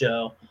up the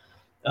show.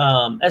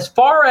 As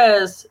far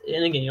as,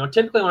 and again,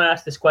 typically when I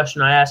ask this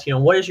question, I ask,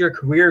 what is your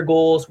career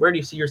goals? Where do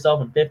you see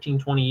yourself in 15,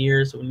 20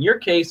 years? So in your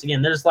case,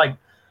 again, there's like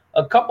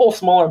a couple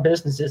smaller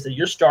businesses that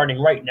you're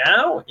starting right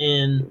now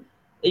in,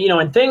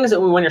 and things that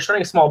when you're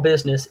starting a small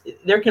business,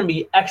 there can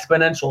be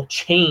exponential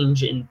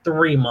change in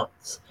 3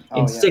 months,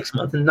 in 6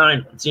 months, in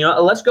 9 months.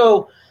 Let's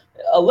go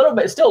a little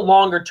bit, still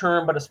longer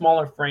term, but a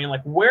smaller frame.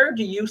 Like, where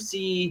do you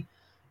see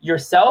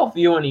yourself,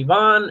 you and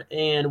Yvonne,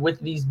 and with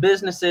these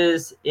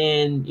businesses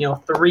in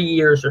 3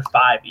 years or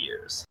 5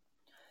 years?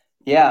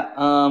 Yeah,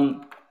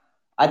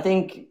 I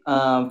think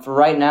for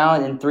right now,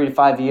 in 3 to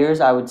 5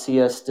 years, I would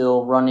see us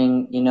still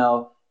running,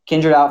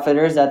 Kindred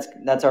Outfitters.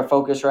 That's our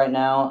focus right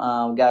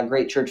now. We've got a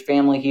great church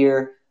family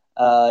here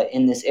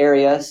in this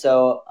area.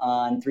 So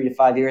in 3 to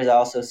 5 years, I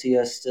also see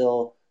us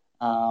still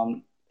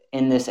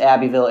in this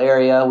Abbeville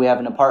area. We have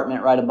an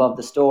apartment right above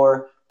the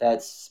store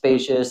that's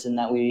spacious and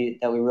that we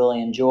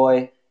really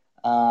enjoy.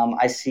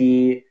 I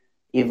see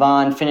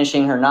Yvonne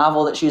finishing her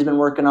novel that she's been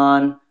working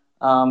on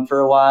for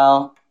a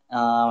while.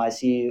 I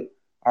see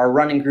our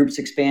running groups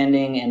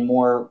expanding and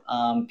more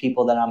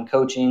people that I'm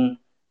coaching.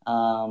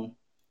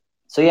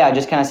 So yeah, I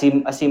just kind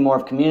of see more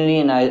of community,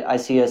 and I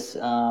see us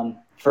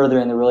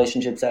furthering the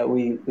relationships that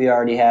we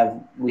already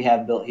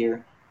have built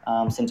here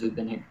since we've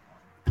been here.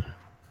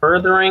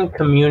 Furthering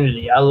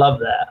community. I love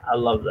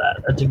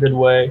that. That's a good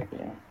way.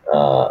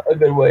 A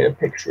good way to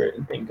picture it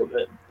and think of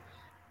it.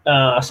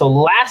 So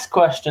last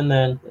question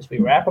then, as we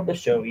wrap up the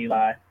show,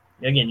 Eli.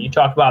 Again, you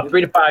talked about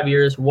 3 to 5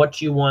 years,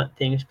 what you want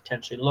things to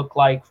potentially look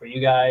like for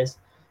you guys,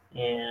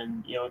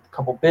 and a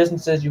couple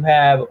businesses you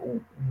have.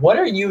 What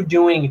are you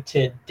doing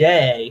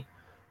today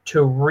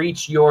to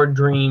reach your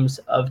dreams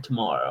of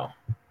tomorrow?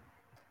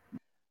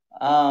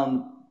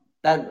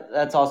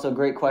 That's also a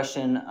great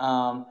question.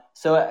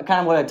 So kind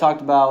of what I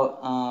talked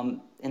about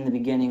in the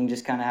beginning,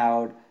 just kind of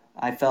how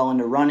I fell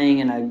into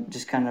running, and I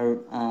just kind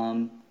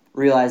of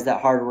realized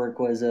that hard work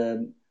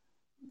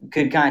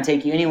could kind of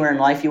take you anywhere in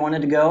life you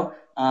wanted to go.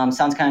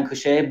 Sounds kind of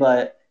cliche,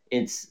 but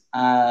it's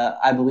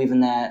I believe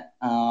in that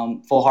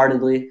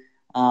full-heartedly.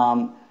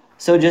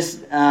 So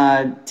just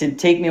to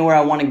take me where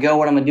I want to go,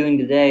 what I'm doing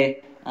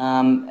today,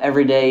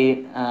 every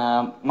day,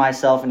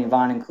 myself and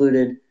Yvonne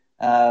included,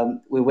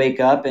 we wake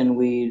up and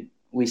we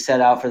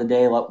set out for the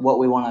day, what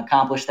we want to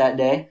accomplish that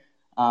day,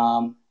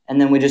 and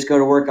then we just go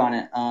to work on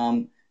it.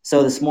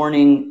 So this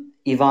morning,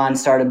 Yvonne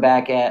started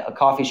back at a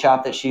coffee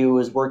shop that she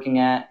was working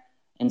at,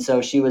 and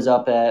so she was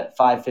up at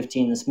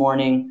 5:15 this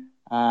morning.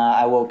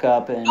 I woke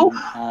up and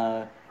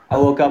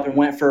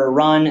went for a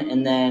run,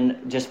 and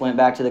then just went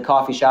back to the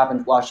coffee shop.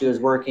 And while she was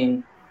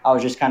working, I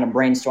was just kind of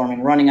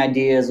brainstorming running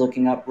ideas,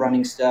 looking up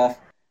running stuff,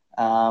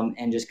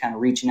 and just kind of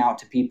reaching out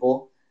to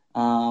people.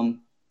 And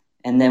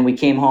then we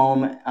came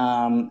home,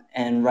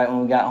 and right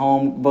when we got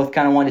home, both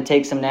kind of wanted to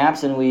take some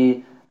naps, and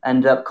we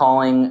ended up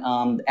calling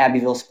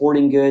Abbeville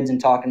Sporting Goods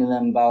and talking to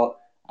them about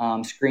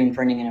screen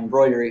printing and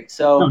embroidery.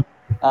 So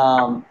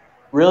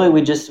really,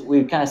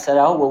 we kind of set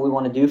out what we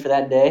want to do for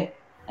that day,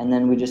 and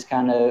then we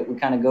kind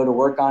of go to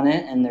work on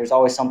it. And there's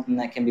always something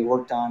that can be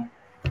worked on.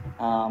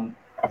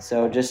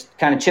 So just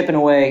kind of chipping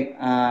away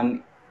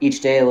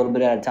each day a little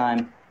bit at a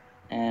time,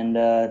 and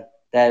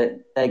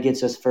that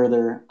gets us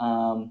further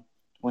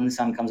when the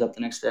sun comes up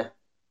the next day.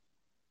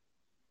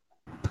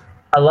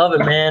 I love it,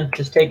 man.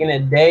 Just taking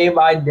it day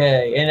by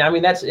day. And I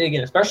mean, that's,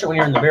 again, especially when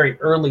you're in the very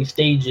early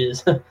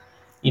stages, of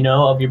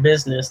your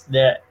business,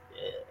 that,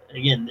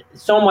 again,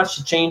 so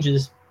much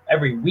changes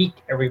every week,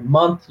 every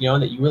month,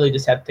 that you really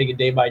just have to take it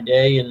day by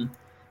day. And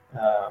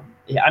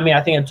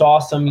I think it's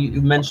awesome.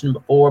 You mentioned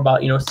before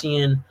about,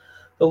 seeing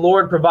the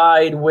Lord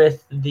provide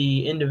with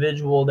the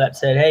individual that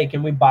said, hey,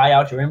 can we buy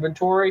out your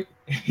inventory?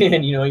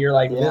 And, you're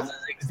like, this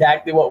is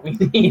exactly what we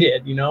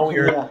needed. We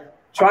were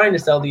trying to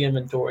sell the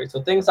inventory.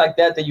 So things like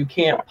that you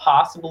can't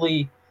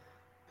possibly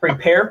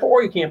prepare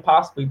for, you can't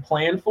possibly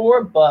plan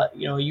for, but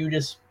you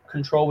just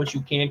control what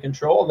you can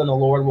control. Then the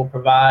Lord will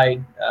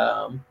provide,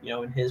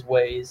 in His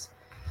ways,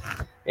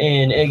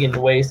 and again,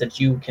 the ways that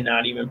you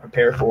cannot even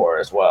prepare for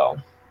as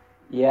well.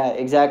 Yeah,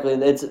 exactly.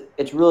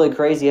 It's really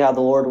crazy how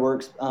the Lord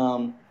works,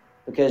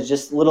 because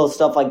just little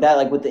stuff like that,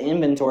 like with the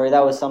inventory,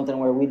 that was something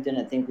where we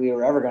didn't think we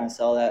were ever going to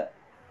sell that.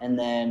 And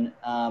then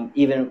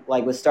even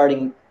like with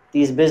starting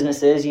these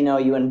businesses,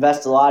 you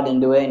invest a lot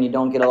into it and you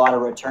don't get a lot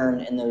of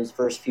return in those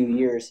first few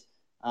years,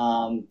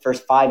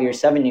 first 5 years,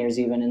 7 years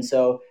even. And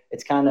so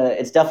it's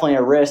definitely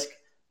a risk,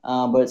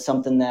 but it's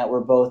something that we're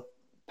both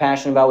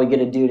passionate about. We get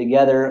to do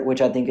together,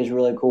 which I think is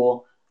really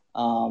cool.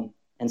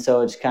 And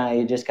so it's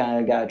you just got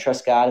to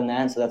trust God in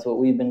that. And so that's what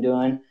we've been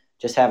doing,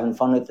 just having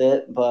fun with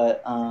it,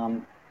 but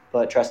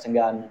trusting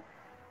God in it.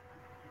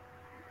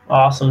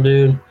 Awesome,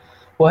 dude.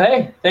 Well,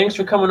 hey, thanks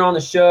for coming on the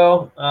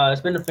show.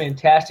 It's been a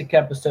fantastic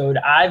episode.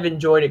 I've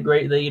enjoyed it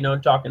greatly,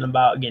 talking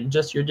about, again,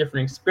 just your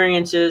different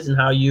experiences and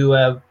how you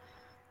have,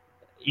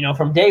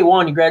 from day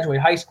one, you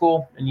graduated high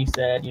school and you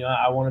said,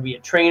 I want to be a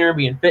trainer,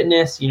 be in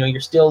fitness.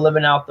 You're still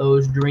living out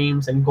those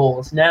dreams and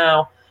goals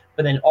now,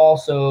 but then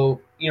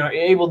also, you're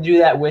able to do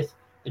that with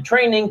the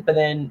training, but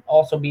then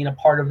also being a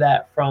part of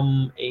that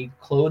from a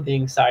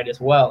clothing side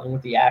as well, and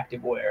with the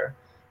activewear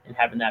and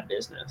having that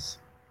business.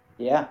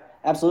 Yeah,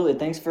 absolutely.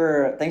 Thanks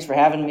for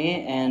having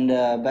me, and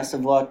best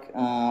of luck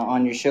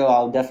on your show.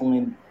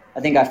 I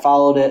think I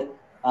followed it,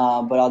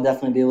 but I'll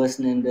definitely be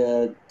listening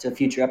to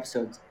future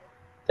episodes.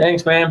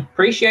 Thanks, man.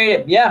 Appreciate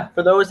it. Yeah,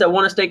 for those that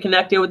want to stay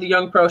connected with the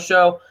Young Pro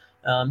Show,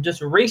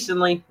 just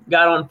recently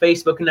got on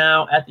Facebook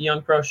now at the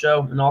Young Pro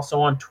Show, and also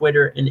on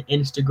Twitter and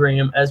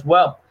Instagram as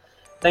well.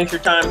 Thanks for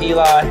your time,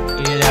 Eli,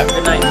 and have a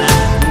good night,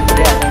 man.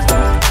 Yeah, thanks,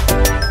 man.